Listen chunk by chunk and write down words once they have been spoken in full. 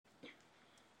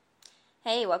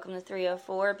Hey, welcome to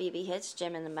 304 BB Hits,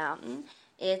 Gym in the Mountain.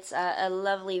 It's a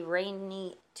lovely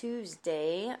rainy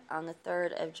Tuesday on the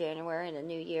 3rd of January in the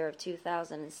new year of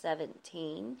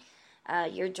 2017.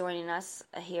 You're joining us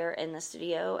here in the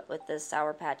studio with the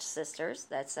Sour Patch Sisters.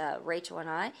 That's Rachel and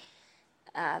I.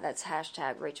 That's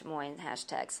hashtag Rachel Moy and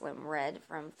hashtag Slim Red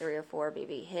from 304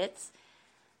 BB Hits.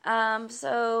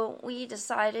 So we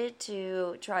decided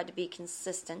to try to be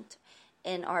consistent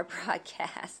in our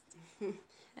broadcast.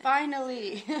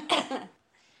 Finally.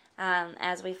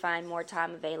 As we find more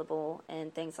time available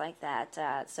and things like that.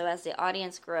 So as the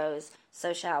audience grows,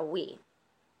 so shall we.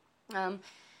 I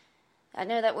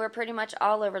know that we're pretty much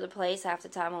all over the place half the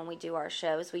time when we do our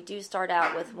shows. We do start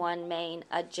out with one main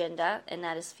agenda, and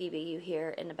that is Phoebe, you hear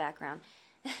in the background.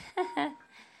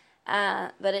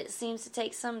 But it seems to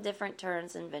take some different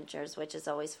turns and ventures, which is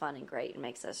always fun and great and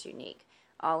makes us unique,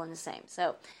 all in the same.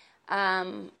 So,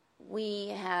 we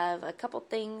have a couple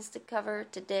things to cover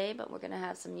today, but we're going to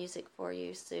have some music for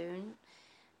you soon.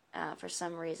 For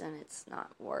some reason, it's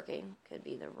not working. Could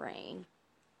be the rain.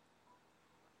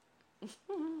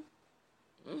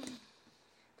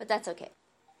 But that's okay.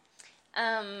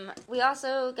 We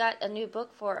also got a new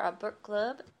book for our book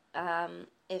club.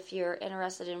 If you're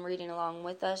interested in reading along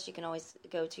with us, you can always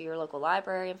go to your local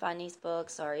library and find these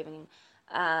books, or even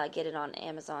get it on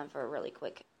Amazon for a really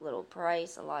quick little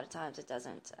price. A lot of times it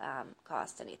doesn't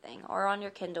cost anything. Or on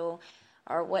your Kindle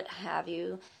or what have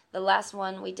you. The last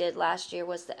one we did last year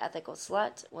was The Ethical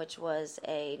Slut, which was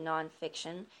a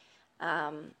nonfiction.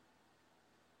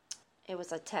 It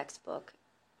was a textbook.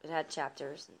 It had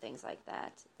chapters and things like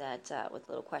that with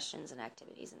little questions and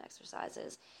activities and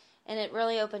exercises. And it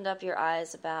really opened up your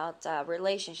eyes about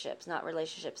relationships, not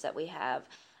relationships that we have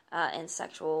in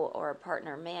sexual or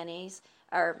partner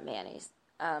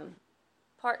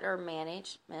partner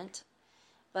management,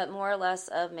 but more or less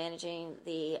of managing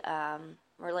the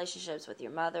relationships with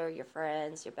your mother, your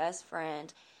friends, your best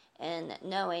friend, and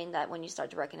knowing that when you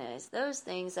start to recognize those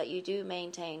things, that you do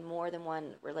maintain more than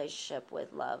one relationship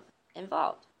with love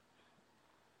involved.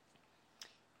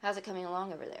 How's it coming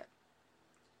along over there?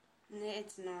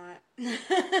 It's not.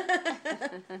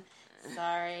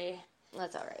 Sorry.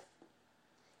 That's all right.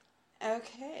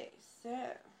 Okay,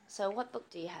 So what book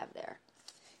do you have there?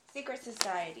 Secret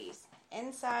Societies.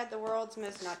 Inside the World's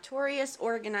Most Notorious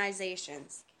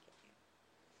Organizations.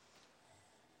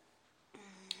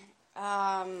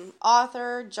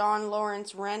 Author John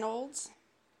Lawrence Reynolds.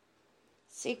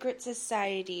 Secret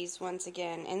Societies, once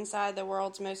again. Inside the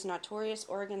World's Most Notorious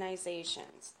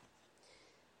Organizations.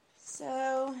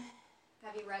 So...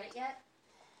 Have you read it yet?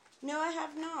 No, I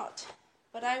have not.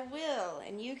 But I will,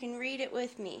 and you can read it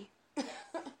with me.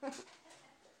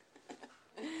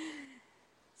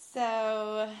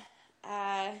 So,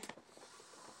 I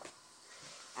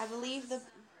believe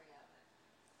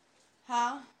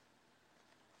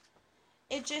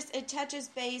It touches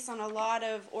base on a lot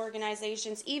of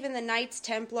organizations, even the Knights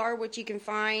Templar, which you can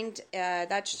find,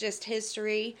 that's just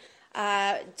history,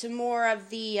 to more of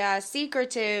the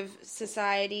secretive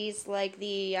societies like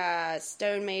the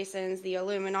stonemasons, the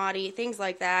Illuminati, things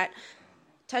like that.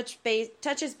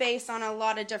 Touches base on a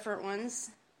lot of different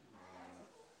ones.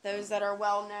 Those that are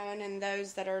well known and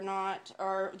those that are not,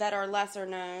 or that are lesser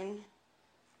known.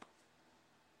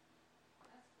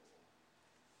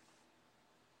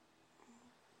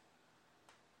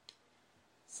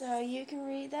 So you can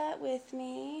read that with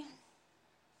me.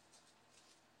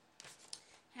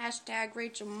 Hashtag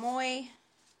Rachel Moy.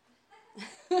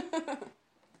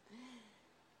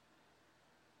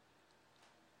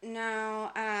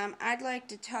 Now, I'd like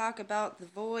to talk about The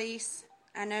Voice.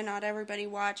 I know not everybody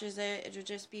watches it. It'll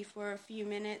just be for a few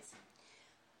minutes.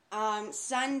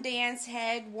 Sundance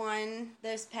Head won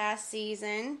this past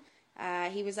season.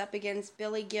 He was up against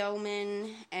Billy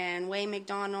Gilman and Way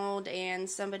McDonald and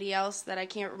somebody else that I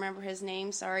can't remember his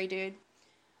name. Sorry, dude.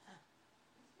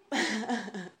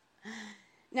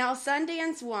 Now,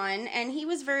 Sundance won, and he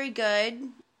was very good.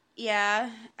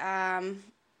 Yeah,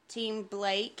 Team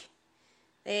Blake.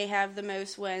 They have the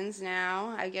most wins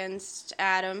now against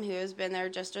Adam, who has been there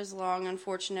just as long,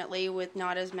 unfortunately, with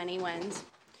not as many wins.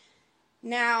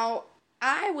 Now,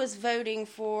 I was voting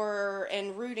for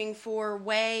and rooting for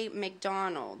Way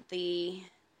McDonald, the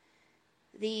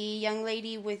young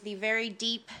lady with the very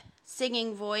deep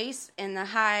singing voice and the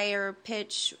higher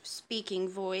pitch speaking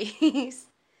voice.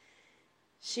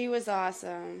 She was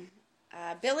awesome.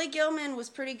 Billy Gilman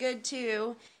was pretty good,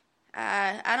 too.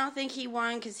 I don't think he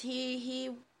won because he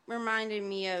reminded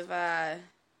me of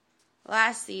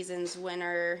last season's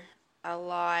winner a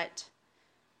lot.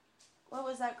 What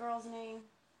was that girl's name?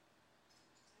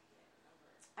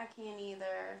 I can't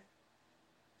either.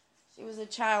 She was a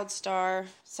child star.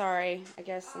 Sorry, I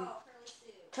guess.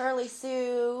 Curly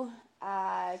Sue.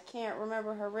 I can't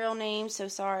remember her real name, so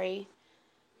sorry.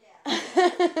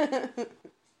 Yeah.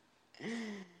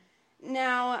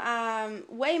 Now,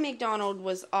 Way McDonald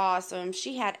was awesome.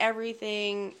 She had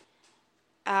everything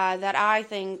that I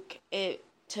think it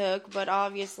took, but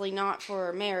obviously not for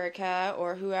America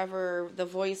or whoever the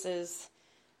Voices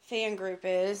fan group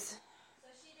is. So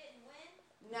she didn't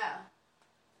win? No.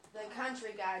 The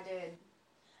country guy did.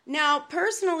 Now,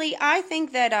 personally, I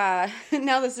think that,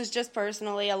 now this is just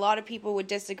personally, a lot of people would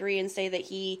disagree and say that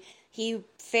he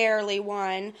fairly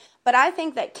won, but I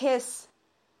think that Kiss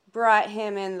brought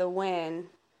him in the win,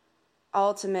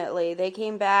 ultimately. They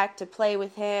came back to play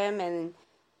with him, and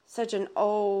such an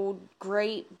old,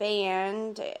 great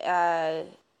band.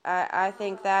 I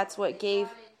think that's what gave...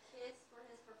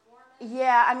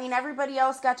 Yeah, I mean, everybody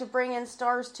else got to bring in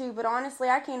stars too, but honestly,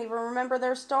 I can't even remember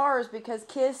their stars because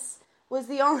Kiss was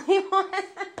the only one.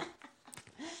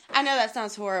 I know that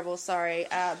sounds horrible, sorry,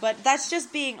 but that's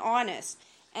just being honest.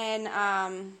 And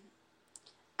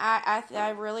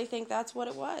I really think that's what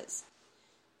it was.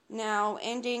 Now,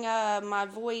 ending my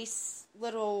voice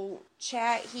little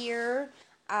chat here,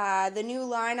 the new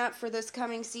lineup for this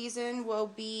coming season will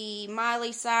be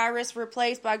Miley Cyrus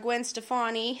replaced by Gwen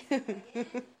Stefani.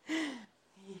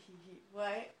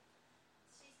 What?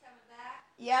 She's coming back?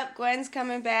 Yep, Gwen's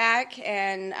coming back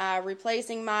and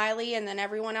replacing Miley, and then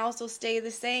everyone else will stay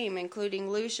the same, including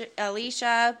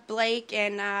Alicia, Blake,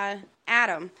 and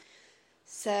Adam.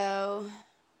 So,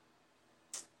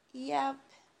 yep,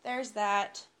 there's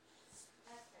that.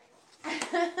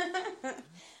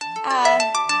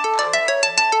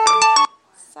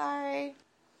 Sorry.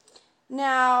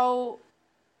 Now,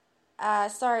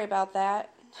 sorry about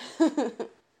that.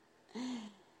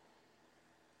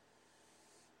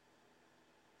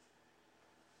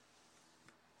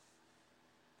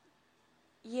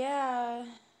 Yeah.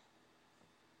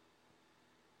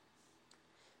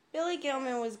 Billy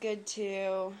Gilman was good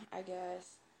too, I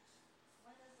guess.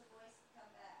 When does the voice come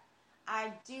back?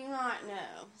 I do not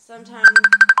know. Sometime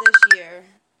this year,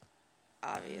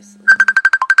 obviously.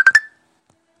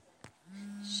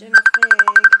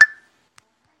 Shinafig.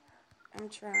 I'm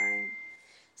trying.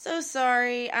 So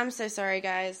sorry. I'm so sorry,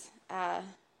 guys.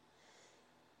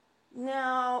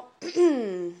 No.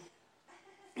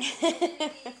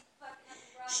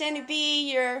 Shanny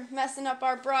B, you're messing up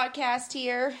our broadcast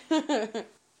here.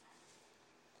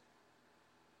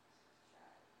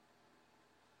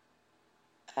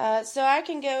 So I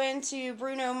can go into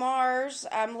Bruno Mars.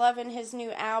 I'm loving his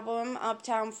new album,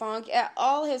 Uptown Funk.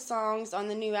 All his songs on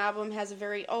the new album has a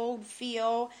very old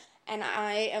feel, and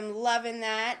I am loving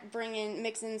that.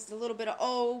 Mixing a little bit of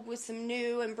old with some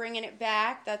new and bringing it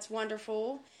back. That's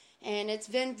wonderful, and it's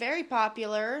been very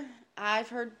popular. I've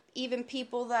heard even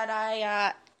people that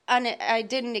I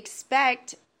didn't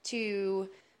expect to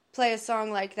play a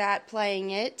song like that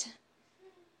playing it.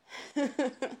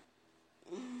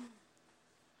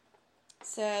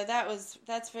 So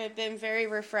that's been very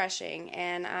refreshing,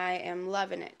 and I am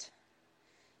loving it.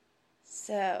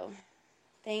 So,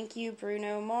 thank you,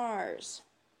 Bruno Mars.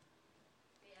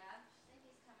 Yeah, I think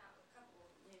he's come out with a couple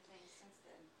of new things since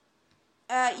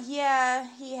then. Yeah,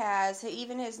 he has.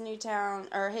 Even his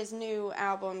new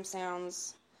album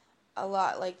sounds a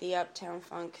lot like the Uptown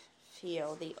Funk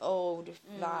feel, the old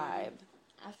vibe.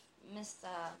 I missed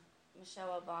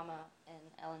Michelle Obama and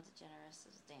Ellen DeGeneres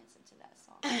was dancing to that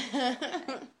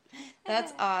song.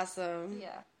 That's awesome.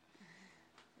 Yeah,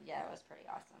 it was pretty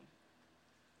awesome.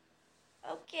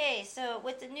 Okay, so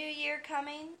with the new year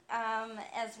coming,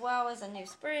 as well as a new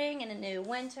spring and a new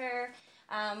winter,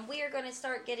 we are going to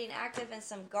start getting active in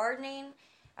some gardening.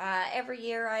 Every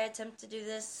year I attempt to do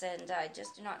this, and I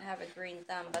just do not have a green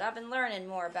thumb, but I've been learning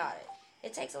more about it.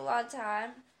 It takes a lot of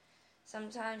time.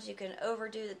 Sometimes you can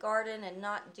overdo the garden and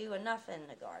not do enough in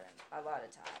the garden, a lot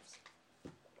of times.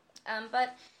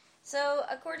 So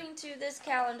according to this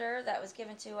calendar that was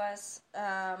given to us,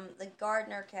 the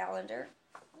Gardener calendar,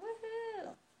 woohoo!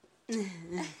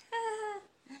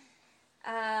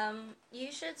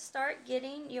 You should start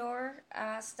getting your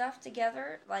stuff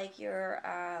together, like your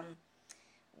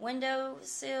window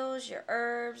sills, your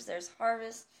herbs. There's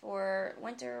harvest for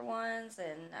winter ones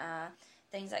and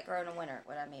things that grow in the winter.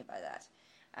 What I mean by that,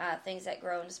 things that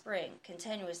grow in the spring,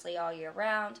 continuously all year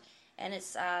round. And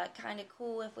it's kind of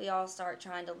cool if we all start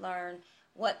trying to learn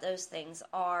what those things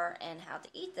are and how to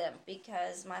eat them,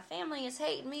 because my family is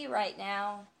hating me right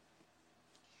now.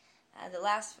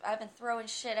 I've been throwing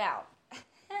shit out.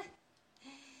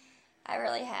 I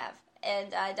really have.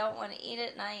 and I don't want to eat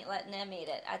it, and I ain't letting them eat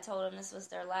it. I told them this was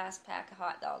their last pack of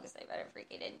hot dogs. They better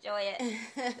freaking enjoy it.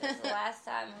 This was the last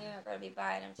time we weren't going to be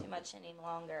buying them too much any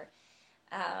longer.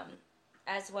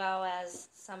 As well as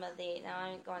some of the, now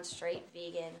I'm going straight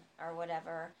vegan or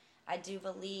whatever. I do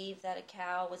believe that a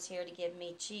cow was here to give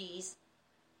me cheese.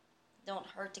 Don't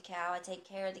hurt the cow. I take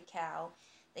care of the cow.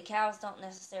 The cows don't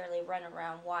necessarily run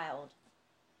around wild.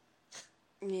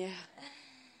 Yeah.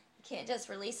 You can't just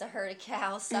release a herd of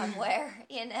cows somewhere,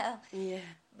 you know? Yeah.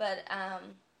 But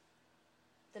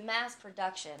the mass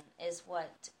production is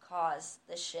what caused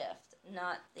the shift,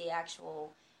 not the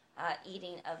actual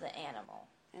eating of the animal.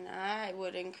 And I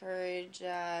would encourage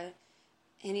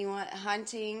anyone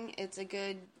hunting. It's a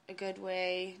good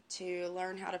way to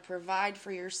learn how to provide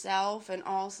for yourself, and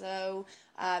also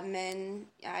men.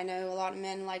 I know a lot of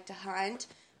men like to hunt,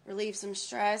 relieve some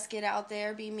stress, get out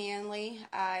there, be manly.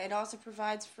 It also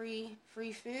provides free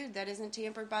food that isn't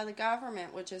tampered by the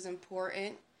government, which is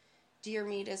important. Deer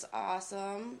meat is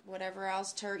awesome. Whatever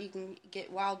else, you can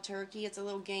get wild turkey. It's a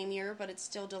little gamier, but it's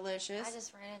still delicious. I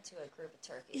just ran into a group of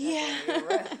turkeys.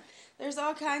 Yeah. There's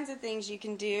all kinds of things you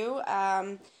can do.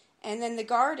 And then the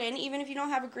garden, even if you don't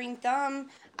have a green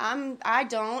thumb, I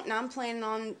don't, and I'm planning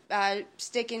on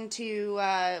sticking to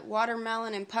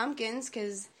watermelon and pumpkins,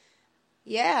 because,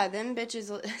 yeah, them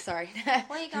bitches, sorry.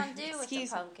 What are you going to do with the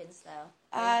pumpkins, though?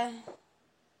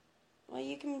 Well,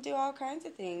 you can do all kinds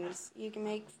of things. You can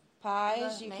make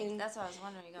pies. That's what I was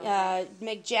wondering.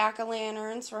 Make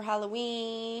jack-o'-lanterns for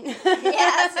Halloween. Yeah,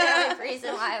 that's the only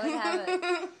reason why I would have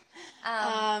it.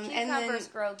 Cucumbers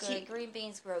grow good. Green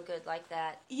beans grow good like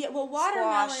that. Yeah, well,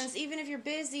 watermelons, even if you're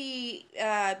busy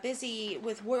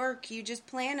with work, you just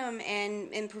plant them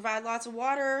and provide lots of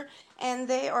water, and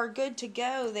they are good to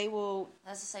go. They will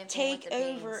That's the same thing take with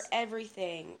the over beans.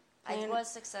 everything. I was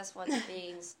successful with the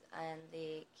beans and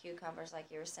the cucumbers, like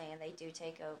you were saying. They do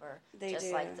take over,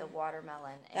 just like the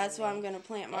watermelon. That's why I'm going to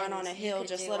plant mine on a hill.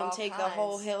 Just let them take the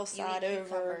whole hillside over.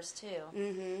 Cucumbers too.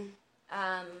 Mm-hmm.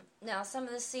 Now, some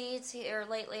of the seeds here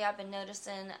lately, I've been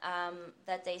noticing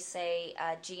that they say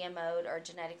GMO'd or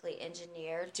genetically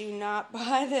engineered. Do not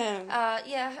buy them.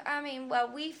 Yeah, I mean,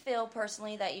 well, we feel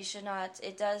personally that you should not.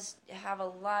 It does have a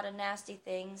lot of nasty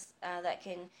things that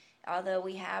can. Although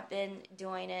we have been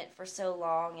doing it for so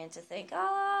long, and to think,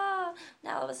 now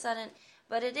all of a sudden,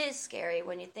 but it is scary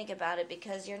when you think about it,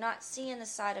 because you're not seeing the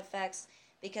side effects,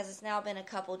 because it's now been a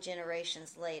couple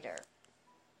generations later.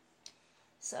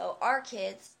 So our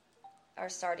kids are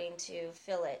starting to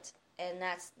feel it, and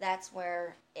that's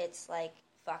where it's like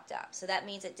fucked up. So that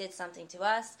means it did something to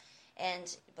us,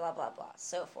 and blah blah blah,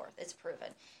 so forth. It's proven.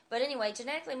 But anyway,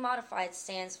 genetically modified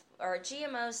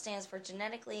GMO stands for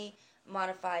genetically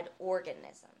modified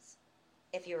organisms,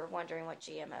 if you were wondering what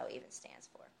GMO even stands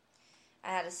for. I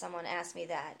had someone ask me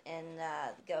that in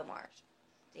Go March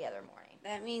the other morning.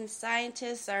 That means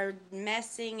scientists are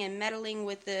messing and meddling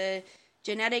with the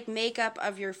genetic makeup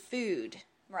of your food.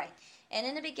 Right. And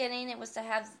in the beginning, it was to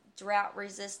have drought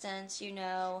resistance,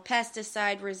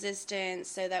 pesticide resistance,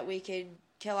 so that we could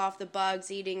kill off the bugs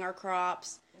eating our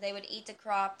crops. They would eat the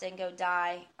crop, then go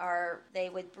die, or they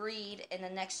would breed, and the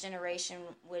next generation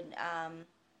would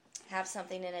have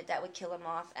something in it that would kill them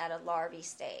off at a larvae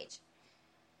stage.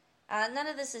 None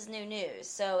of this is new news,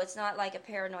 so it's not like a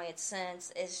paranoid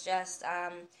sense. It's just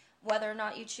whether or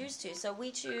not you choose to. So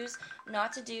we choose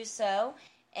not to do so,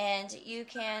 and you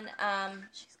can...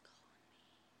 she's calling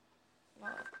me.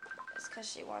 Well, it's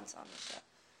because she wants on the show.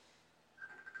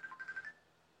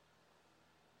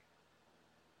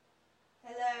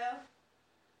 Hello?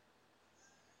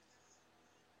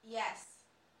 Yes.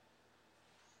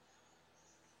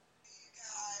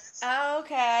 Oh,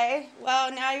 okay.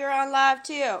 Well, now you're on live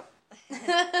too. Hey, it's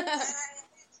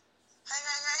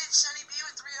Shani B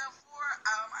with 304.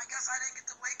 I guess I didn't get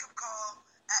the wake-up call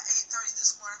at 8:30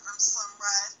 this morning from Slim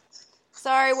Red.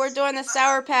 Sorry, we're doing the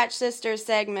Sour Patch Sisters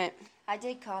segment. I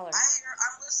did call her.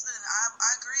 I'm listening.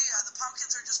 I agree. The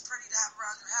pumpkins are just pretty to have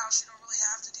around your house. You don't really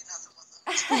have to do nothing with them.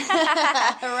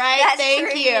 Right, That's thank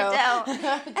true, you. don't.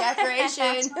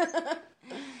 Decoration.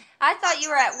 I thought you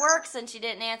were at work since you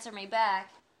didn't answer me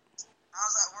back. I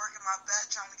was at work in my bed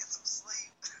trying to get some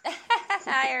sleep.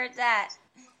 I heard that.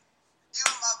 You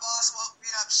and my boss woke me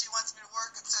up. She wants me to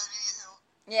work, and so do you.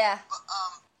 Yeah. But,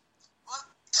 what?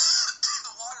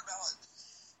 The watermelon.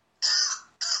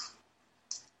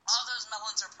 All those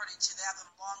melons are pretty, too. They have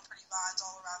them long, pretty vines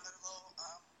all around their little,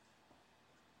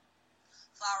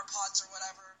 flower pots or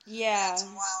whatever. Yeah. They had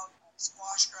some wild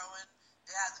squash growing.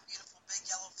 It had the beautiful big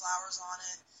yellow flowers on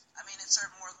it. I mean, it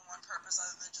served more than one purpose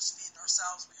other than just feeding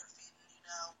ourselves. We were feeding,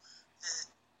 the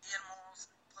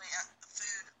animals, the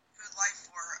food good life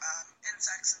for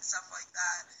insects and stuff like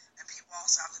that. And people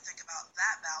also have to think about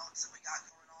that balance that we got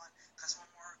going on, because when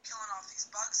we're killing off these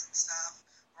bugs and stuff,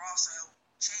 we're also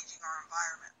changing our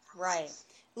environment for Right. life.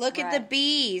 Look at the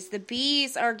bees. The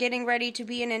bees are getting ready to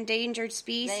be an endangered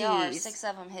species. They are. 6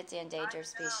 of them hit the endangered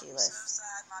I know, species so list.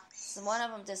 sad, my bees. So one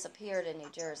of them disappeared in New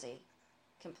Jersey.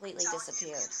 Completely Telling you,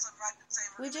 disappeared. me and Slim Ride been saying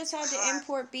we're We gonna just do had to hive.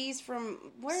 import bees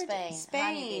from where? Spain. Spain.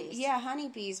 Honeybees. Yeah,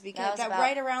 honeybees, That because was that about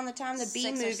right around the time the bee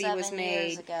 6 or movie 7 was years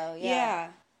made. ago.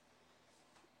 Yeah.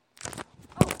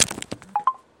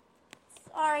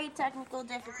 Sorry, technical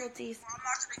difficulties. Well, I'm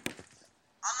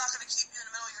not gonna keep you in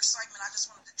the middle of your segment. I just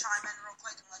wanted to chime in real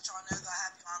quick and let y'all know that I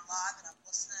have you on live and I'm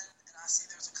listening, and I see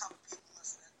there's a couple people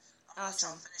listening. I'm gonna let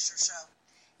y'all Awesome. finish your show.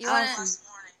 You Have a want blessed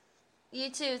morning. You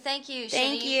too. Thank you.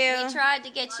 Thank Shani. you. We tried to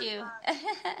get you.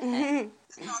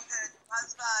 It's all good.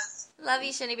 Buzz, buzz. Love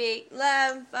you, Shani B.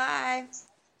 Love. Bye.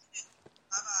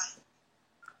 Bye-bye.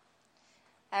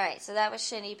 All right, so that was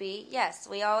Shinny B. Yes,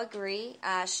 we all agree.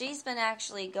 She's been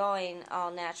actually going all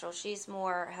natural. She's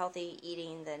more healthy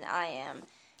eating than I am,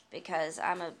 because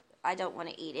I don't want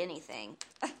to eat anything.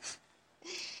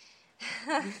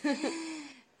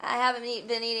 I haven't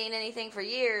been eating anything for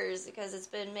years because it's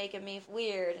been making me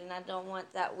weird, and I don't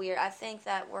want that weird. I think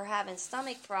that we're having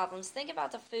stomach problems. Think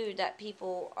about the food that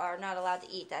people are not allowed to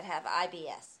eat that have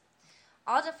IBS.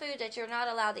 All the food that you're not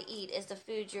allowed to eat is the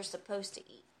food you're supposed to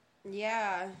eat.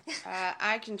 Yeah,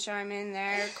 I can chime in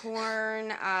there.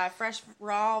 Corn, fresh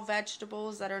raw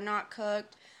vegetables that are not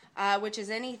cooked, which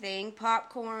is anything.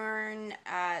 Popcorn,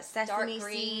 sesame Dark green.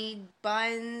 seed,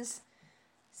 buns,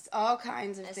 all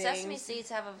kinds of And things. sesame seeds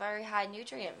have a very high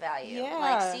nutrient value. Yeah.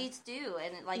 Like seeds do.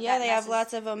 And like Yeah, that they have messes-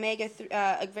 lots of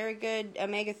a very good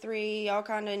omega-3, all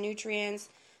kind of nutrients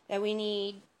that we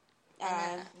need.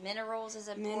 And minerals is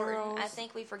important. minerals. I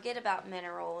think we forget about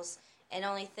minerals and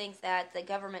only think that the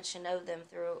government should know them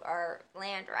through our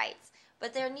land rights.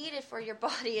 But they're needed for your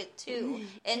body too.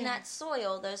 In that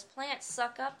soil, those plants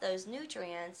suck up those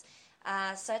nutrients,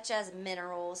 such as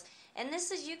minerals. And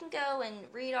this is, you can go and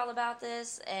read all about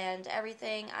this and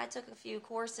everything. I took a few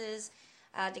courses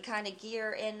to kind of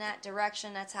gear in that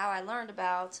direction. That's how I learned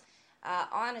about,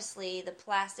 honestly, the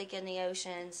plastic in the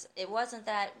oceans. It wasn't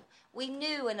that. We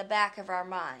knew in the back of our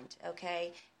mind,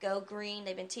 okay, go green.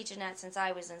 They've been teaching that since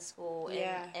I was in school.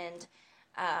 And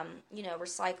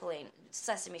recycling,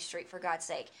 Sesame Street, for God's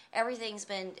sake. Everything's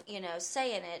been,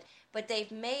 saying it, but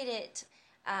they've made it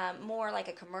more like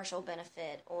a commercial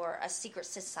benefit or a secret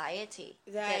society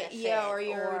benefit. Yeah, or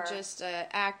you're just an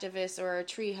activist or a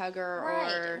tree hugger, right,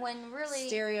 or when really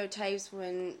stereotypes,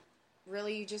 when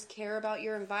really you just care about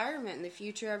your environment and the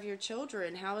future of your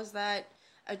children. How is that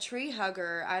a tree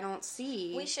hugger? I don't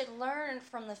see. we should learn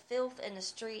from the filth in the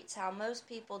streets how most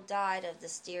people died of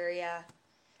hysteria,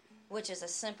 which is a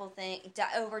simple thing.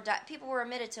 People were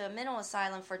admitted to a mental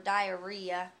asylum for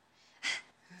diarrhea.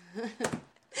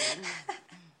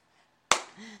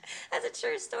 That's a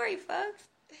true story, folks.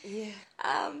 Yeah.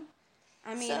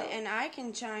 I mean, so- and I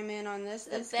can chime in on this.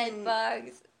 The This bed can-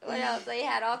 bugs. What else? They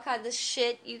had all kinds of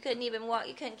shit. You couldn't even walk.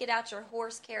 You couldn't get out your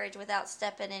horse carriage without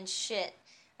stepping in shit.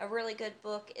 A really good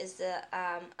book is the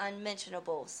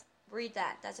Unmentionables. Read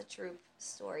that. That's a true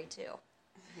story too.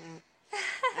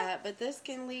 But this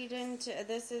can lead into,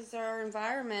 this is our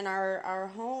environment, our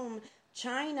home.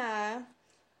 China,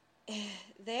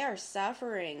 they are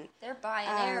suffering. They're buying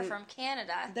air from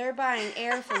Canada. They're buying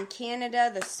air from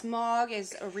Canada. The smog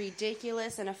is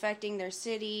ridiculous and affecting their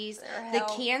cities. Their The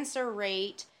health. cancer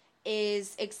rate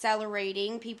is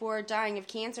accelerating. People are dying of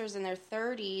cancers in their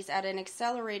 30s at an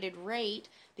accelerated rate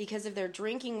because of their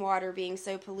drinking water being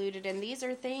so polluted. And these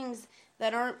are things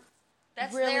that aren't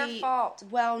That's really their fault.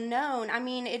 well known. I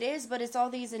mean, it is, but it's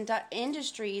all these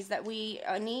industries that we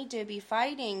need to be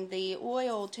fighting. The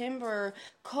oil, timber,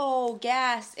 coal,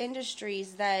 gas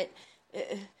industries that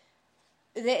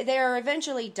they are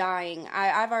eventually dying.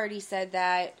 I've already said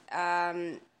that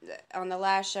on the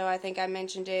last show. I think I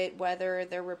mentioned it, whether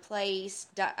they're replaced,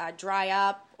 dry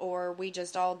up, or we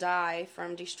just all die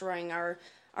from destroying our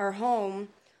home.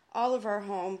 All of our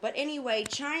home. But anyway,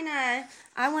 China,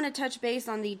 I want to touch base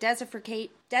on the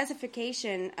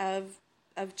desertification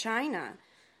of China.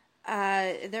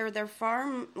 Their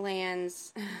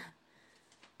farmlands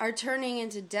are turning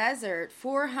into desert,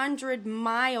 400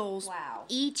 miles Wow.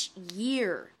 each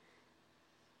year.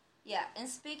 Yeah, and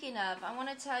speaking of, I want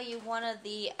to tell you one of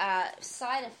the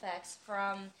side effects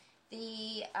from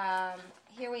the,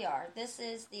 here we are. This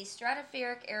is the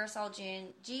stratospheric aerosol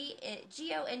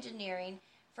geoengineering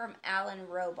from Alan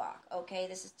Robach. Okay,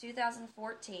 this is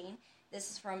 2014. This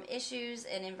is from Issues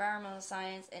in Environmental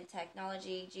Science and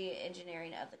Technology,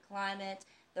 Geoengineering of the Climate.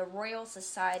 the Royal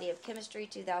Society of Chemistry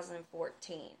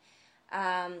 2014.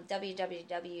 www.rsc.org.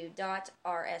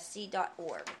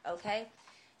 Okay?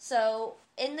 So,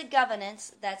 in the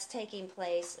governance that's taking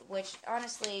place, which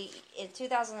honestly, in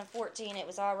 2014, it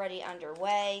was already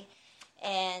underway,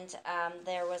 and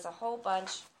there was a whole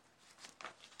bunch.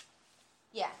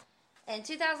 Yeah. In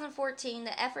 2014,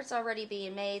 the efforts already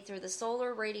being made through the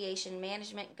Solar Radiation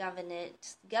Management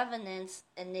Governance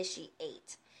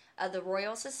Initiate of the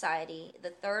Royal Society, the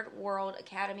Third World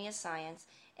Academy of Science,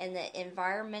 and the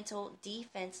Environmental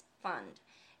Defense Fund,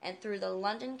 and through the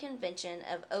London Convention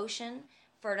of Ocean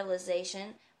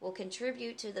Fertilization, will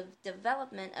contribute to the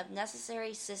development of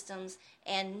necessary systems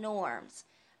and norms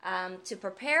to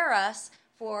prepare us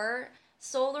for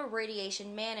solar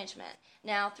radiation management.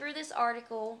 Now, through this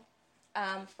article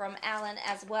from Alan,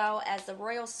 as well as the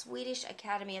Royal Swedish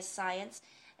Academy of Science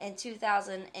in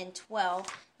 2012,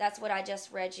 that's what I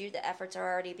just read you. The efforts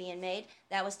are already being made.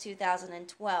 That was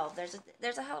 2012.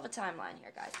 There's a hell of a timeline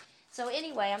here, guys. So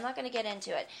anyway, I'm not going to get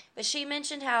into it. But she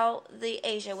mentioned how the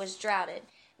Asia was droughted.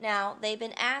 Now, they've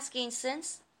been asking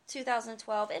since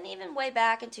 2012, and even way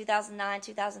back in 2009,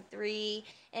 2003,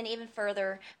 and even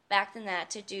further back than that,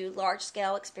 to do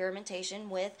large-scale experimentation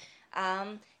with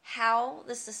how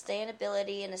the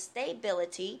sustainability and the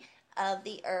stability of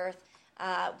the Earth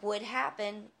would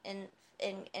happen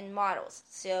in models.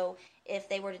 So if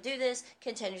they were to do this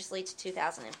continuously to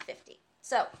 2050.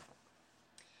 So,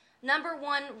 number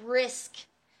one risk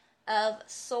of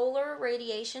solar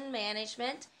radiation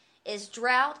management is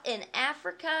drought in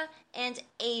Africa and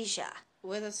Asia.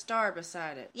 With a star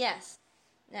beside it. Yes.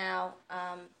 Now,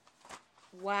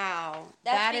 wow.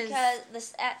 That's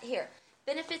because here.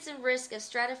 Benefits and risk of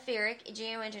stratospheric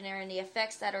geoengineering, the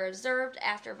effects that are observed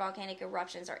after volcanic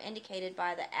eruptions are indicated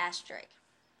by the asterisk.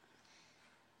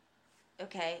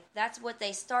 Okay, that's what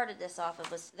they started this off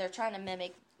of. Was they're trying to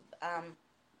mimic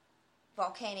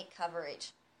volcanic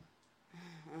coverage.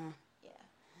 Yeah.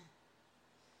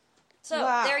 So,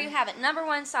 there you have it. Number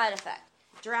one side effect.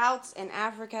 Droughts in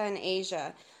Africa and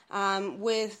Asia.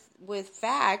 With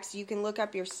facts, you can look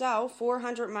up yourself.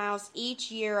 400 miles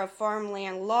each year of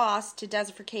farmland lost to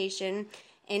desertification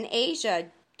in Asia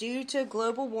due to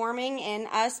global warming and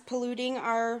us polluting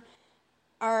our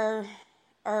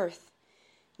Earth.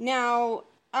 Now,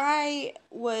 I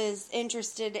was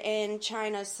interested in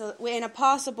in a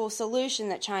possible solution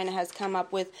that China has come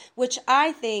up with, which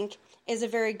I think is a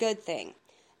very good thing.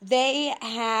 They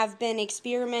have been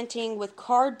experimenting with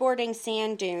cardboarding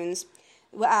sand dunes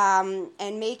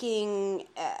and making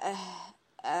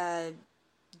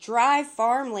dry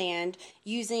farmland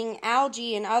using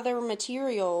algae and other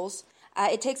materials.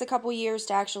 It takes a couple years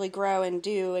to actually grow and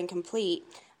do and complete.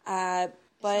 But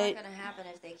it's not going to happen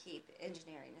if they keep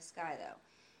engineering the sky, though.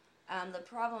 The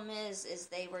problem is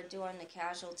they were doing the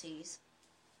casualties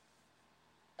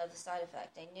of the side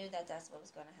effect. They knew that that's what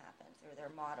was going to happen through their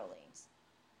modelings.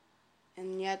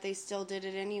 And yet they still did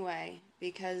it anyway,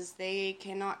 because they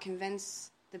cannot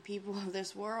convince the people of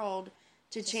this world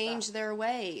to change their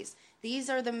ways. These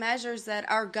are the measures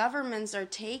that our governments are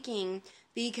taking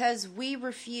because we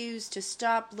refuse to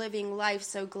stop living life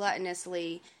so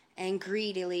gluttonously and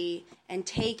greedily and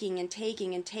taking and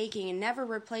taking and taking and never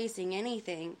replacing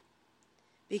anything,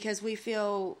 because we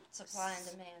feel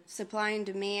supply and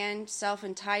demand,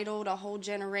 self-entitled, a whole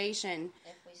generation.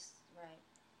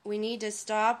 We need to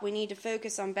stop. We need to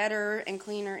focus on better and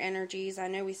cleaner energies. I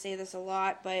know we say this a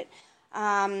lot, but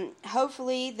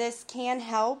hopefully this can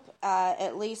help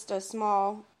at least a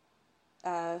small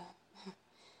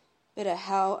bit of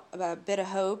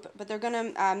hope. But they're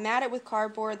going to mat it with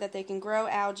cardboard that they can grow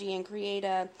algae and create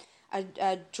a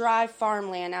dry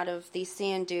farmland out of these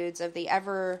sand dunes of the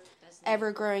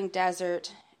ever-growing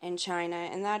desert in China,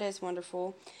 and that is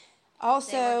wonderful.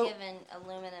 Also, they were given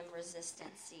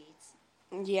aluminum-resistant seeds.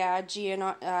 Yeah,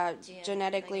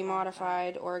 genetically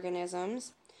modified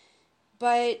organisms.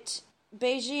 But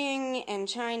Beijing and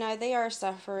China, they are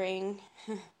suffering.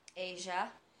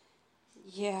 Asia.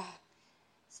 Yeah.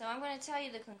 So I'm going to tell you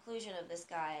the conclusion of this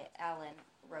guy, Alan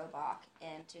Robach,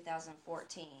 in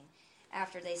 2014,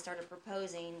 after they started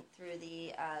proposing through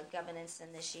the governance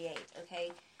initiate,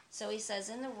 okay? So he says,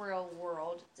 in the real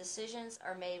world, decisions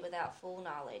are made without full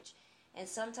knowledge, and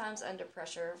sometimes under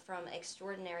pressure from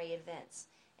extraordinary events.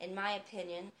 In my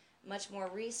opinion, much more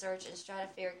research in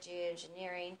stratospheric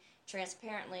geoengineering,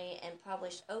 transparently and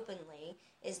published openly,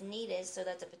 is needed so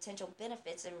that the potential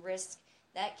benefits and risks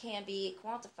that can be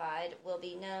quantified will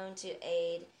be known to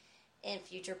aid in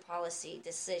future policy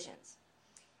decisions.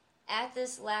 At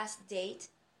this last date,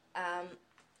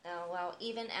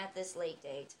 even at this late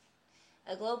date,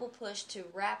 a global push to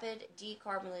rapid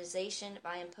decarbonization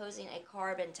by imposing a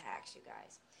carbon tax, you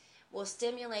guys, will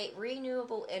stimulate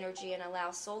renewable energy and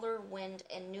allow solar, wind,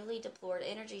 and newly deployed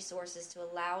energy sources to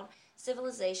allow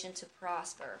civilization to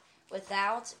prosper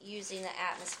without using the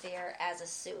atmosphere as a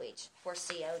sewage for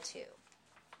CO2.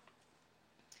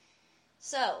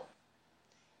 So,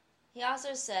 he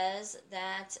also says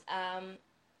that,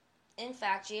 in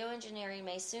fact, geoengineering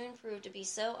may soon prove to be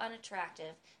so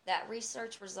unattractive that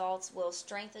research results will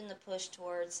strengthen the push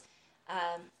towards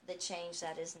the change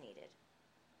that is needed.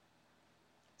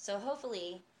 So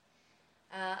hopefully,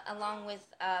 along with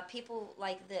people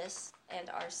like this and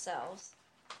ourselves,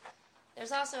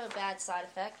 there's also a bad side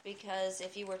effect, because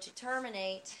if you were to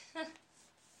terminate,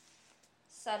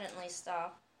 suddenly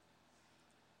stop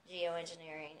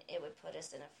geoengineering, it would put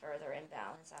us in a further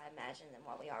imbalance, I imagine, than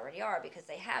what we already are, because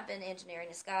they have been engineering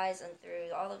the skies and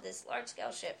through all of this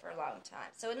large-scale shit for a long time.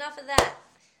 So enough of that.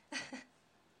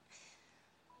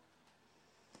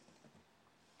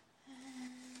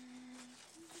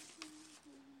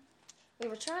 We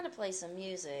were trying to play some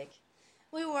music.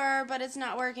 We were, but it's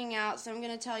not working out, so I'm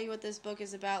going to tell you what this book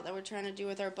is about that we're trying to do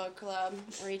with our book club.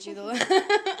 Read you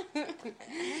the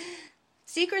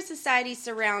Secret societies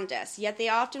surround us, yet they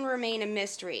often remain a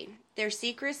mystery. Their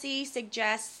secrecy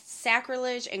suggests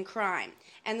sacrilege and crime,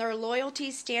 and their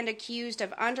loyalties stand accused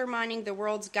of undermining the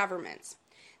world's governments.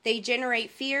 They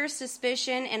generate fear,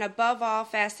 suspicion, and above all,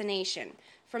 fascination.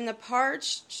 From the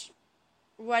parched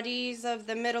wadis of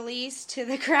the Middle East to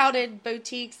the crowded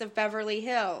boutiques of Beverly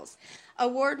Hills.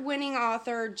 Award-winning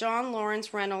author John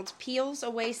Lawrence Reynolds peels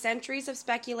away centuries of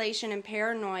speculation and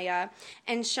paranoia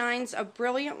and shines a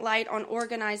brilliant light on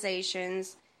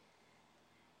organizations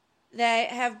that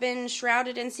have been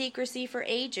shrouded in secrecy for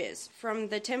ages, from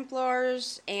the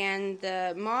Templars and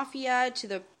the Mafia to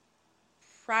the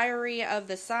Priory of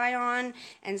the Scion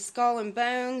and Skull and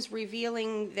Bones,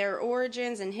 revealing their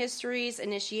origins and histories,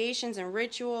 initiations and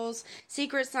rituals,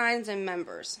 secret signs and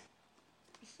members.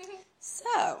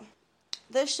 So,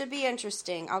 this should be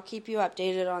interesting. I'll keep you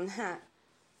updated on that.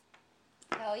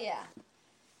 Oh, yeah.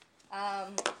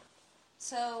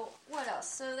 So, what else?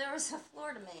 So, there was a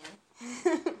Florida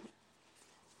man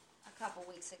a couple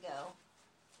weeks ago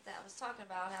that was talking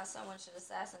about how someone should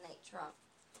assassinate Trump.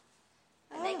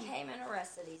 And they came and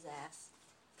arrested his ass.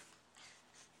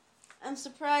 I'm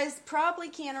surprised. Probably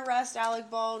can't arrest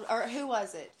Alec Baldwin. Or who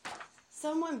was it?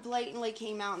 Someone blatantly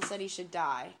came out and said he should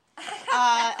die.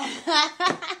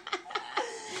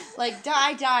 Like,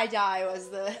 die was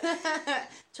the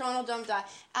Donald Trump die.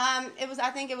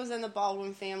 I think it was in the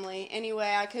Baldwin family.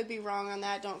 Anyway, I could be wrong on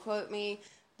that. Don't quote me.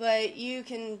 But you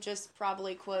can just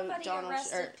probably quote Nobody Donald.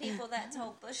 Arrested people that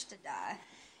told Bush to die.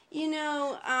 You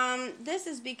know, this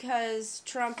is because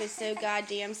Trump is so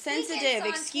goddamn sensitive.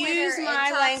 Excuse Twitter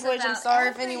my language. I'm sorry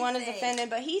if anyone is everything. offended,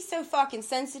 but he's so fucking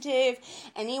sensitive,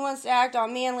 and he wants to act all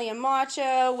manly and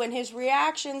macho when his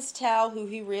reactions tell who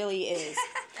he really is.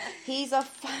 He's a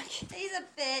fucking... He's a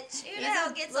bitch. Who the He's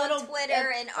hell a gets little, on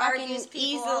Twitter and argues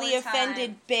people all easily the time?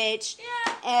 offended bitch.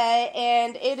 Yeah.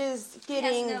 And it is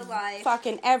getting no life.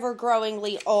 fucking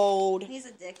ever-growingly old He's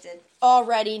addicted.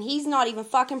 already, and he's not even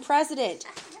fucking president.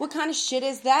 What kind of shit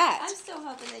is that? I'm still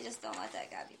hoping they just don't let that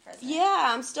guy be president.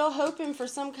 Yeah, I'm still hoping for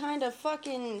some kind of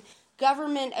fucking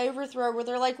government overthrow where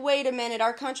they're like, wait a minute,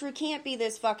 our country can't be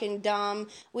this fucking dumb.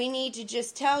 We need to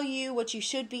just tell you what you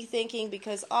should be thinking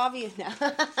because obviously...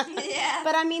 Yeah.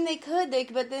 But I mean, they could,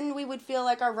 but then we would feel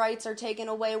like our rights are taken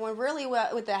away when really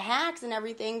with the hacks and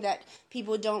everything that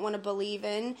people don't want to believe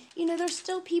in, you know, there's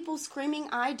still people screaming,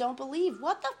 I don't believe.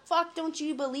 What the fuck don't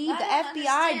you believe? The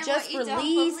FBI just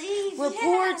released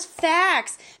reports,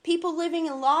 facts. People living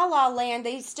in La La Land,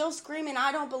 they still screaming,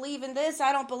 I don't believe in this,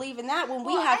 I don't believe in that, when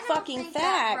we have fucking I don't think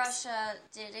facts. that Russia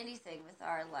did anything with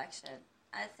our election.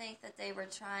 I think that they were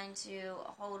trying to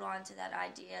hold on to that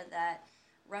idea that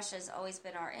Russia's always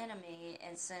been our enemy,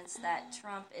 and since that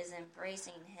Trump is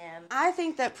embracing him, I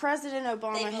think that President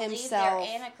Obama they believe himself...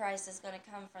 their Antichrist is going to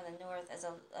come from the north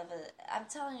I'm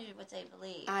telling you what they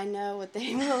believe. I know what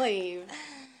they believe.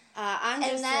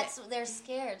 They're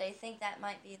scared. They think that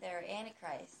might be their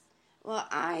Antichrist. Well,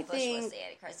 Bush was the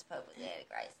Antichrist, the Pope was the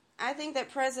Antichrist. I think that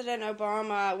President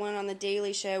Obama went on the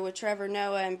Daily Show with Trevor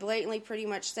Noah and blatantly pretty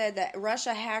much said that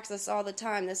Russia hacks us all the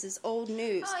time. This is old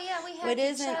news. Oh, yeah, we have What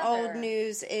isn't old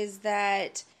news is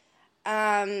that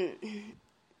all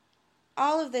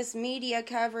of this media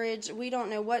coverage, we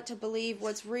don't know what to believe,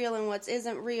 what's real and what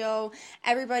isn't real.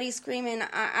 Everybody's screaming,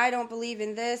 I don't believe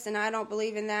in this and I don't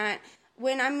believe in that.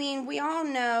 When, I mean, we all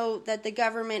know that the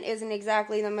government isn't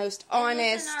exactly the most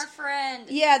honest. Isn't our friend.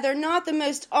 Yeah, they're not the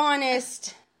most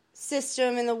honest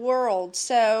system in the world.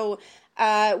 So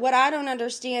What I don't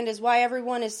understand is why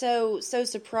everyone is so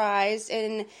surprised,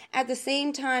 and at the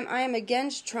same time, I am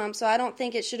against Trump, so I don't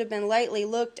think it should have been lightly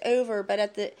looked over.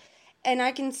 And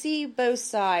I can see both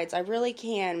sides, I really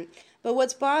can. But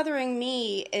what's bothering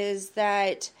me is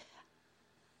that,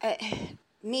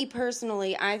 me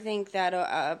personally, I think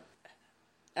that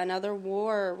another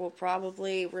war will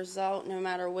probably result no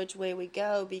matter which way we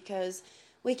go, because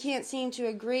we can't seem to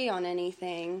agree on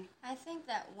anything. I think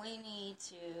that we need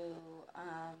to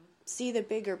see the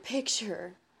bigger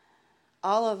picture.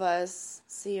 All of us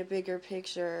see a bigger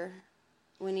picture.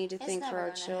 We need to think for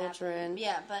our children.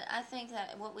 Yeah, but I think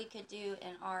that what we could do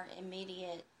in our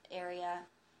immediate area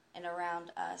and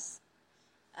around us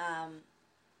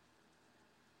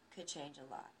could change a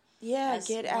lot. Yeah,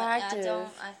 get active.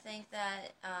 I think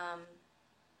that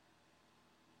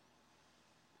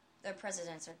their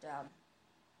presidents are dumb.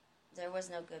 There was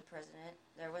no good president.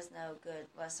 There was no good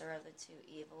lesser of the two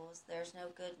evils. There's no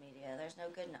good media. There's no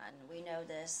good none. We know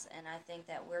this, and I think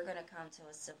that we're going to come to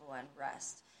a civil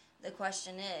unrest. The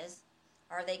question is,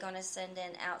 are they going to send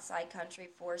in outside country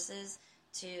forces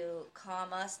to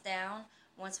calm us down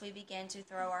once we begin to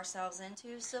throw ourselves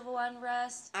into civil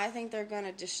unrest? I think they're going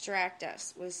to distract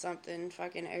us with something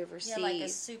fucking overseas. Yeah, like a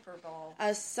Super Bowl.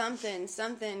 Something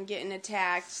getting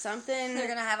attacked. Something. They're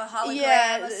going to have a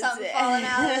hologram of something falling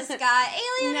out of the sky.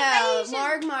 Alien invasion! No,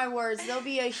 mark my words. There'll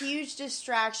be a huge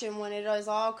distraction when it is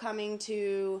all coming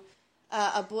to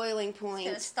a boiling point.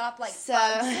 It's going to stop like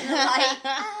bugs in the light.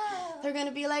 They're going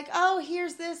to be like, oh,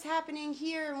 here's this happening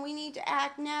here, and we need to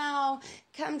act now.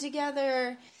 Come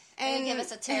together. And give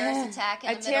us a terrorist attack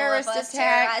in the middle of us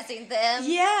terrorizing them.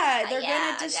 Yeah, they're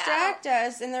going to distract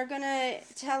us, and they're going to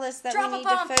tell us that we need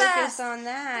to focus on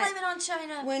that. Blame it on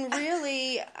China. When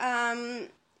really, and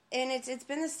it's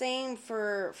been the same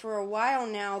for a while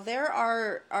now. There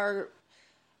are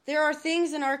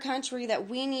things in our country that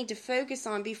we need to focus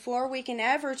on before we can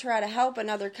ever try to help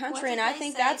another country, and I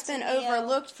think that's been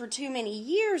overlooked for too many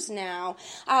years now.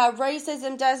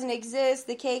 Racism doesn't exist,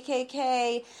 the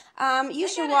KKK. You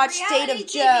should watch State of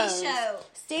Jones.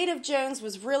 State of Jones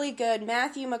was really good.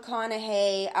 Matthew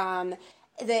McConaughey,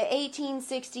 the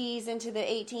 1860s into the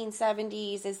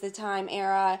 1870s is the time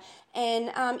era.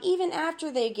 And even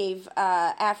after they gave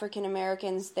African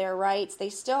Americans their rights, they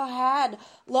still had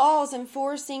laws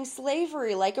enforcing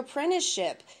slavery, like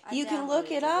apprenticeship. You can look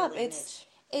it up.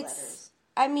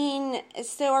 I mean,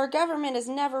 so our government has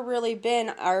never really been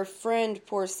our friend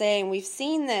per se, and we've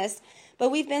seen this. But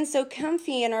we've been so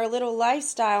comfy in our little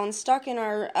lifestyle and stuck in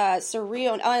our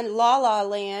surreal, la la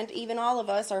land. Even all of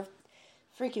us are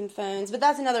freaking phones, but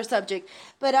that's another subject.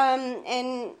 But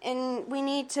and we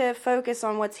need to focus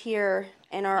on what's here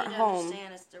in our home.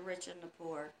 Understand it's the rich and the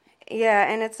poor.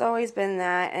 Yeah, and it's always been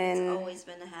that, and it's always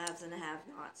been the haves and the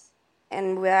have-nots.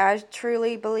 And I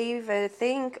truly believe,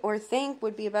 think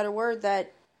would be a better word,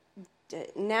 that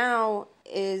now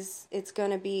it's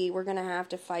going to be, we're going to have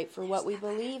to fight for what we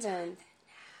believe in.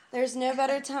 There's no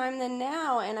better time than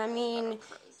now, and I mean,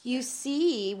 you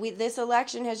see, this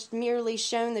election has merely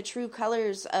shown the true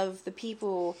colors of the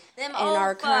people in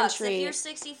our country. If you're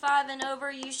 65 and over,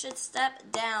 you should step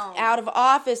down. Out of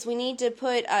office. We need to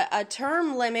put a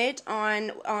term limit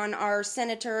on our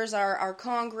senators, our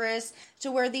Congress, to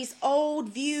where these old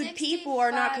viewed people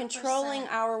are not controlling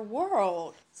our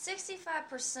world.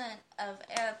 65% of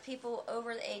people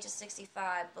over the age of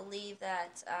 65 believe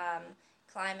that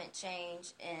climate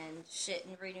change and shit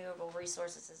and renewable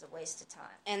resources is a waste of time.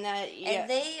 And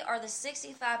they are the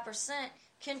 65%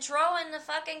 controlling the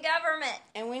fucking government.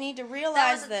 And we need to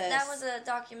realize this. That was a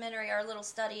documentary, our little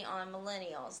study on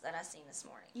millennials that I seen this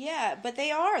morning. Yeah, but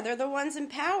they're the ones in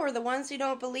power, the ones who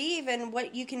don't believe in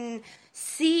what you can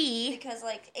see. Because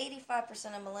like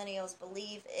 85% of millennials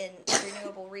believe in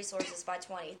renewable resources by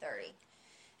 2030.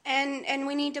 And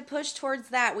we need to push towards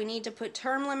that. We need to put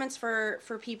term limits for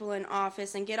people in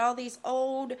office and get all these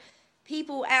old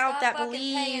people out that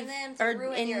believe paying them to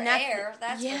ruin your air,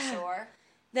 that's for sure.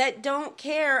 That don't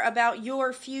care about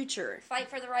your future. Fight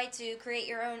for the right to create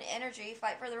your own energy.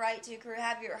 Fight for the right to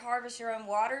harvest your own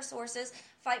water sources.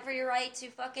 Fight for your right to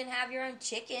fucking have your own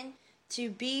chicken. To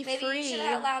be free. Maybe you should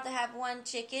be allowed to have one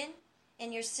chicken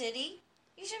in your city.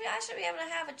 I should be able to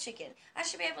have a chicken. I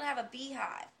should be able to have a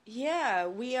beehive. Yeah,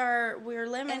 we're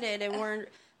limited, and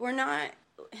we're not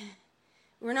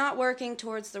working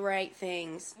towards the right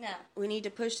things. No. We need to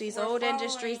push these old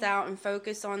industries out and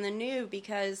focus on the new,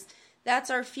 because that's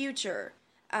our future.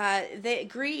 The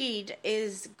greed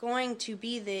is going to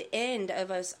be the end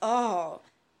of us all.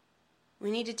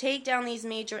 We need to take down these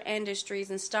major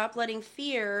industries and stop letting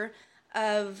fear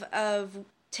of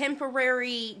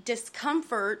temporary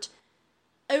discomfort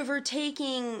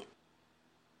overtaking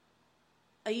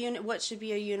what should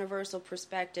be a universal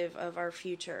perspective of our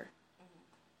future.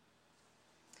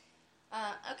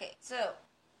 Okay, so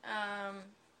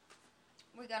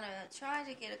we're gonna try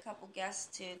to get a couple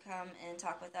guests to come and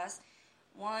talk with us.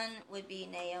 One would be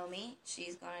Naomi.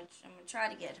 I'm gonna try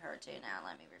to get her to, now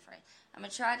let me rephrase. I'm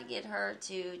gonna try to get her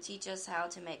to teach us how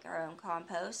to make our own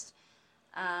compost.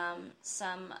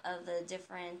 Some of the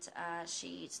different, she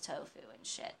eats tofu and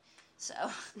shit. So,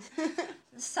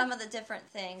 some of the different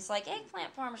things, like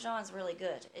eggplant parmesan is really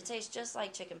good. It tastes just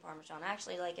like chicken parmesan. I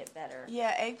actually like it better.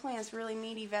 Yeah, eggplant's really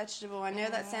meaty vegetable. I know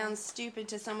that sounds stupid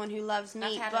to someone who loves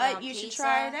meat, had it but on you should pizza.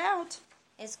 try it out.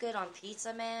 It's good on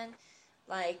pizza, man.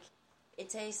 Like,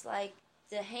 it tastes like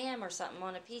the ham or something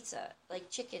on a pizza, like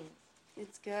chicken.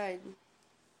 It's good.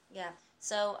 Yeah.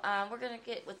 So, we're going to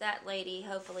get with that lady,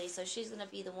 hopefully. So, she's going to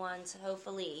be the one to,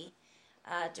 hopefully,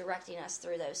 directing us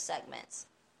through those segments.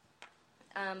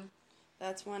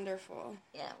 That's wonderful.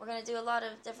 Yeah, we're going to do a lot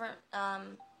of different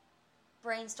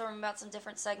brainstorming about some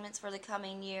different segments for the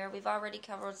coming year. We've already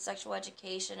covered sexual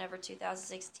education over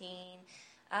 2016,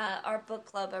 our book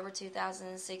club over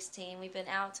 2016. We've been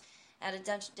out at a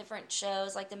bunch of different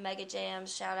shows like the Mega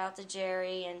Jams. Shout out to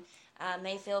Jerry and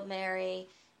Mayfield Mary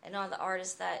and all the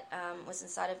artists that was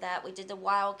inside of that. We did the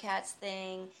Wildcats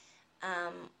thing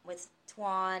with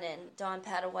Twan and Don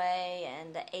Petaway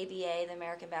and the ABA, the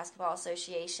American Basketball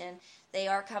Association. They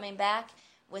are coming back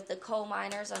with the Coal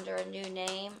Miners under a new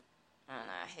name, and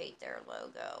I hate their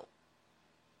logo.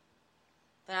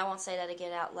 But I won't say that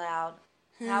again out loud.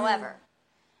 However,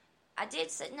 I did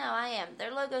say, no, I am.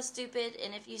 Their logo's stupid,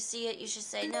 and if you see it, you should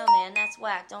say, no, man, that's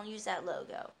whack. Don't use that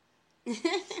logo.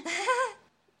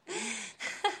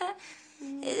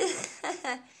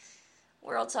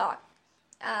 World talk.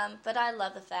 But I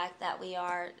love the fact that we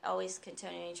are always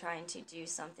continuing trying to do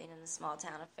something in the small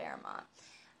town of Fairmont.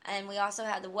 And we also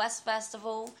had the West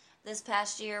Festival this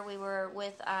past year. We were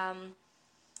with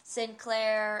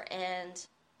Sinclair and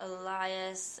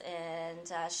Elias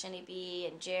and Shinny B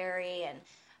and Jerry and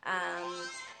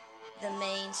the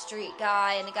Main Street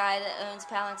guy and the guy that owns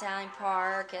Palatine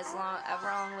Park,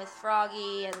 along with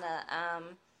Froggy and the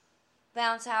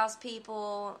Bounce House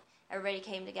people. Everybody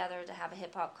came together to have a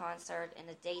hip-hop concert in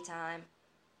the daytime.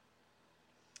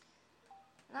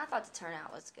 And I thought the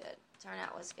turnout was good.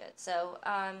 So,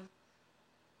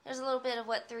 there's a little bit of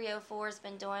what 304 has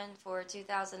been doing for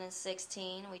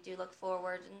 2016. We do look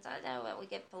forward, and I know that we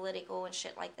get political and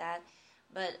shit like that,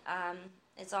 but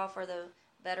it's all for the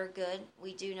better good.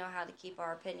 We do know how to keep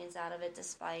our opinions out of it,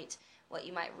 despite what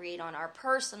you might read on our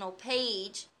personal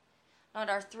page, not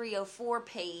our 304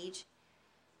 page,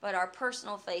 but our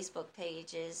personal Facebook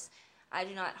pages. I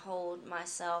do not hold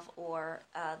myself or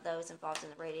those involved in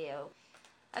the radio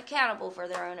accountable for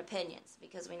their own opinions,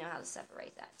 because we know how to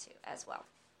separate that too as well.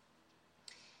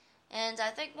 And I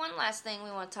think one last thing we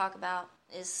want to talk about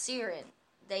is Siren.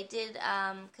 They did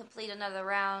complete another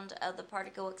round of the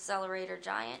Particle Accelerator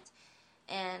Giant,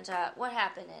 and what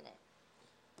happened in it?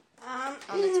 On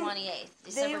the 28th,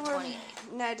 December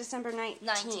 28th. No, December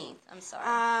 19th. I'm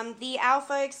sorry. The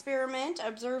alpha experiment,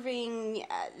 observing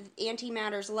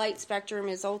antimatter's light spectrum,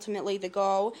 is ultimately the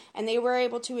goal, and they were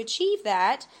able to achieve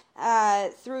that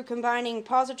through combining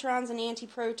positrons and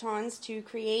antiprotons to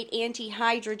create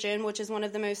antihydrogen, which is one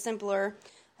of the most simpler.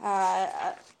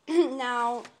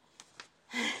 Now,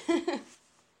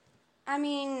 I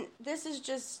mean, this is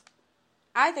just,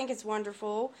 I think it's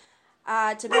wonderful.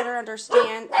 To better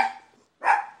understand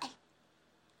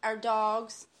our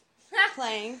dogs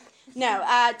playing.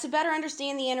 No, to better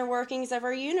understand the inner workings of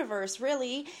our universe,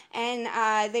 really. And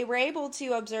they were able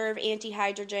to observe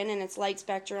antihydrogen in its light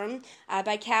spectrum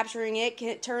by capturing it.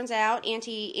 It turns out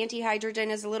antihydrogen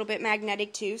is a little bit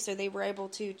magnetic too, so they were able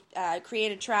to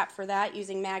create a trap for that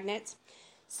using magnets.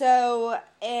 So,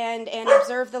 and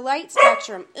observe the light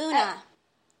spectrum. Una.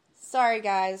 Sorry,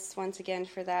 guys, once again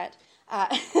for that.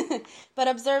 But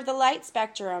observe the light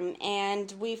spectrum,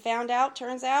 and we found out,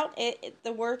 turns out,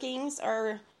 the workings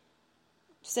are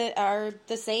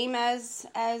the same as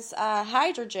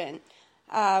hydrogen,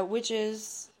 which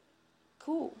is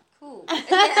cool. Cool.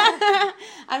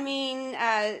 I mean,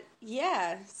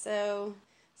 yeah, so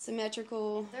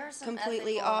symmetrical, There are some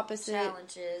completely ethical opposite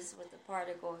challenges with the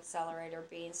particle accelerator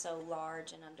being so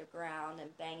large and underground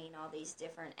and banging all these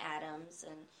different atoms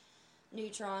and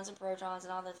neutrons and protons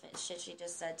and all the shit she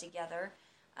just said together.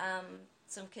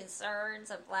 Some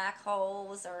concerns of black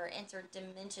holes or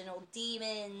interdimensional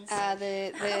demons.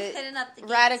 The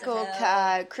radical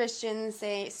Christians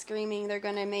screaming they're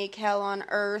going to make hell on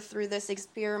earth through this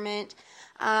experiment.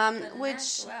 But in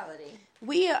Which actuality,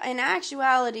 in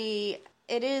actuality,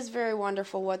 it is very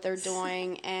wonderful what they're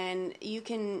doing, and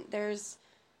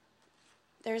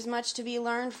there's much to be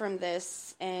learned from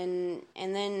this, and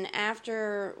then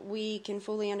after we can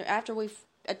fully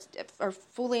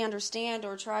fully understand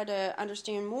or try to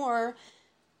understand more,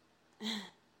 the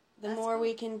That's more cool.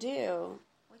 we can do.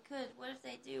 We could. What if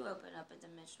they do open up a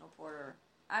dimensional portal?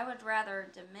 I would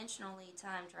rather dimensionally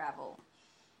time travel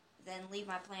than leave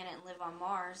my planet and live on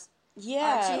Mars.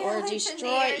 Yeah, or like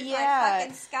destroy. the Yeah,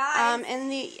 fucking skies.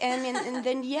 and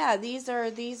then yeah, these are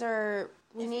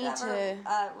we If need you ever,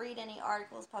 to. read any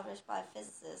articles published by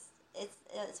physicists,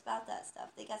 it's about that stuff.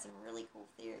 They got some really cool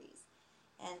theories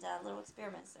and little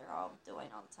experiments they're all doing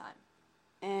all the time.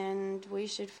 And we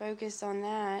should focus on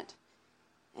that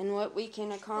and what we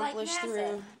can accomplish Like NASA.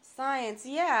 through science.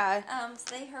 Yeah.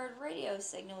 So they heard radio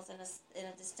signals in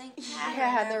a distinct pattern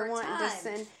Yeah, over they're wanting to time.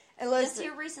 send. Just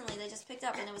here recently, they just picked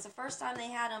up, and it was the first time they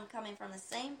had them coming from the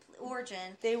same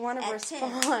origin. They want to at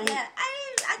respond. 10. Yeah,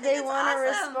 I think They it's want to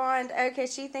awesome. respond. Okay,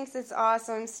 she thinks it's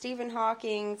awesome. Stephen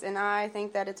Hawking and I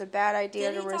think that it's a bad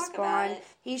idea Did to he talk respond. about it?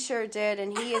 He sure did,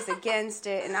 and he is against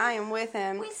it, and I am with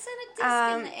him. We sent a disc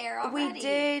in the air already. We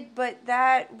did, but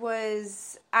that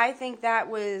was, I think that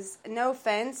was, no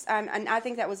offense, and I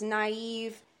think that was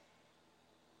naive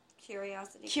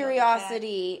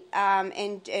curiosity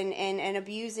and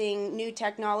abusing new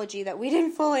technology that we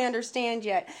didn't fully understand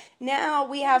yet. Now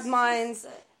we have minds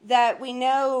that we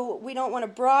know we don't want to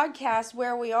broadcast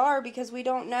where we are because we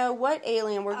don't know what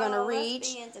alien we're going to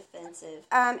reach. That's being defensive.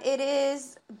 It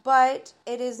is, but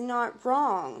it is not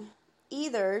wrong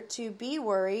either to be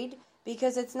worried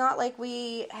because it's not like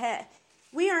we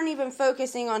aren't even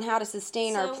focusing on how to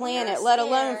sustain our planet, let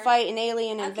alone fight an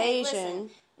alien invasion. Listen,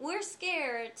 we're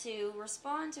scared to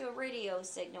respond to a radio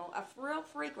signal, a real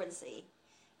frequency,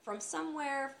 from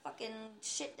somewhere fucking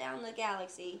shit down the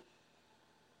galaxy.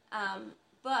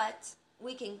 But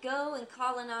we can go and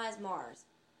colonize Mars.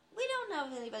 We don't know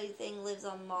if anything lives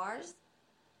on Mars.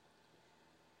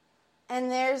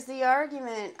 And there's the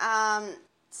argument. Well,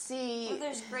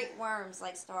 there's great worms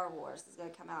like Star Wars is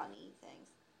going to come out and eat things.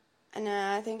 And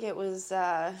I think it was.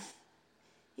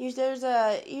 You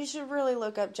should really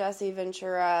look up Jesse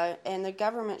Ventura, and the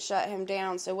government shut him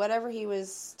down. So whatever he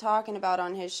was talking about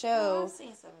on his show, I've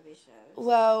seen some of his shows.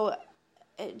 well,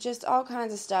 just all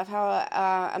kinds of stuff.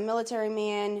 How a military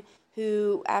man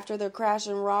who, after the crash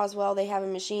in Roswell, they have a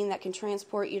machine that can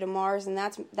transport you to Mars, and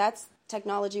that's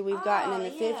technology we've gotten in the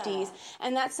 50s,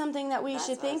 and that's something that we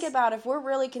should think about. If we're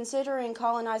really considering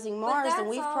colonizing Mars, then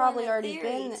we've probably already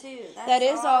been. That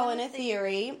is all in a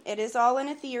theory. It is all in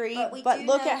a theory, but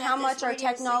look at how much our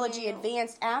technology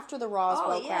advanced after the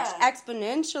Roswell crash,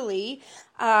 exponentially.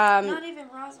 Not even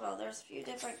Roswell. There's a few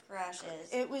different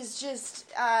crashes. It was just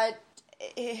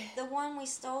the one we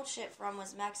stole shit from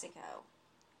was Mexico.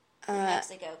 The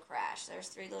Mexico crash. There's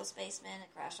 3 little spacemen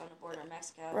that crashed on the border of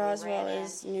Mexico. Roswell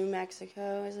is New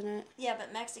Mexico, isn't it? Yeah,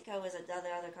 but Mexico is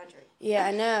another country. Yeah,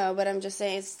 I know, but I'm just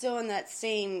saying it's still in that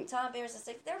same. Tom Beers is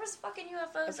like, there was fucking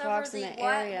UFOs over approximate the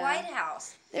area. White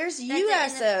House. There's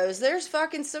USOs. There's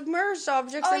fucking submerged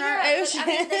objects in our ocean.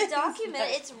 But, I mean, they document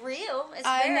it's real. It's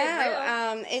very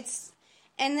real.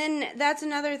 And then that's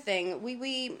another thing.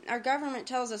 We our government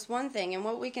tells us one thing, and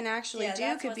what we can actually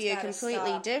do could be a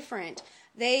completely different.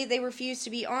 They refuse to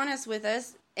be honest with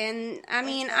us, and I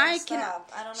mean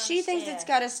she thinks it's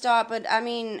got to stop, but I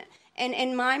mean, and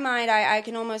in my mind, I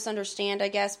can almost understand, I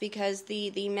guess, because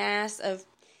the mass of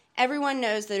everyone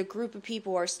knows that a group of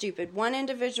people are stupid. One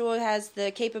individual has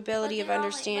the capability of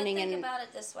understanding, think about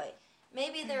it this way.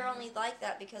 Maybe they're only like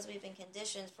that because we've been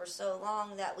conditioned for so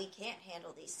long that we can't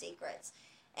handle these secrets.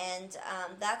 And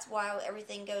that's why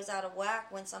everything goes out of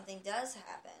whack when something does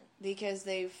happen. Because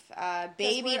they've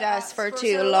babied us for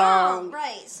too long.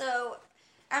 Right, so...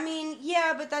 I mean,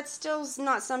 yeah, but that's still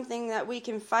not something that we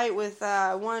can fight with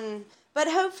one... But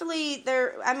hopefully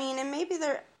and maybe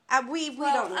they're... we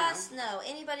don't know. Us, no.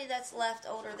 Anybody that's left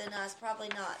older than us, probably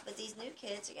not. But these new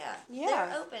kids,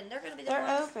 they're open. They're going to be the ones...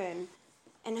 They're open.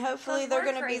 And hopefully they're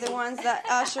going to be the ones that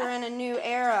usher in a new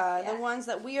era, the ones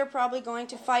that we are probably going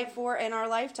to fight for in our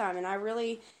lifetime. And I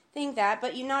really think that.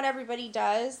 But not everybody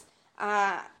does.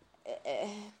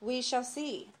 We shall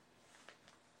see.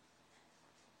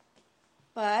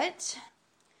 But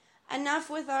enough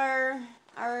with our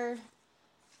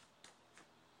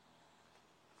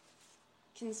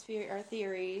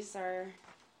theories.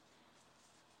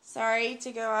 Sorry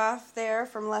to go off there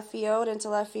from left field into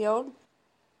left field.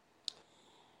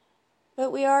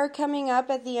 But we are coming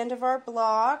up at the end of our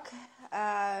block.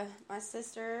 My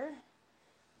sister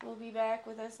will be back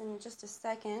with us in just a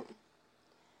second.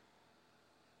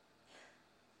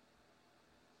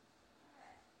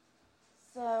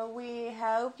 So we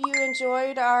hope you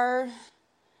enjoyed our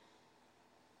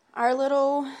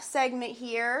little segment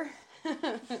here.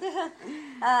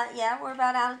 Yeah, we're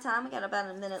about out of time. We got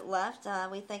about a minute left.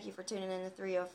 We thank you for tuning in to 305.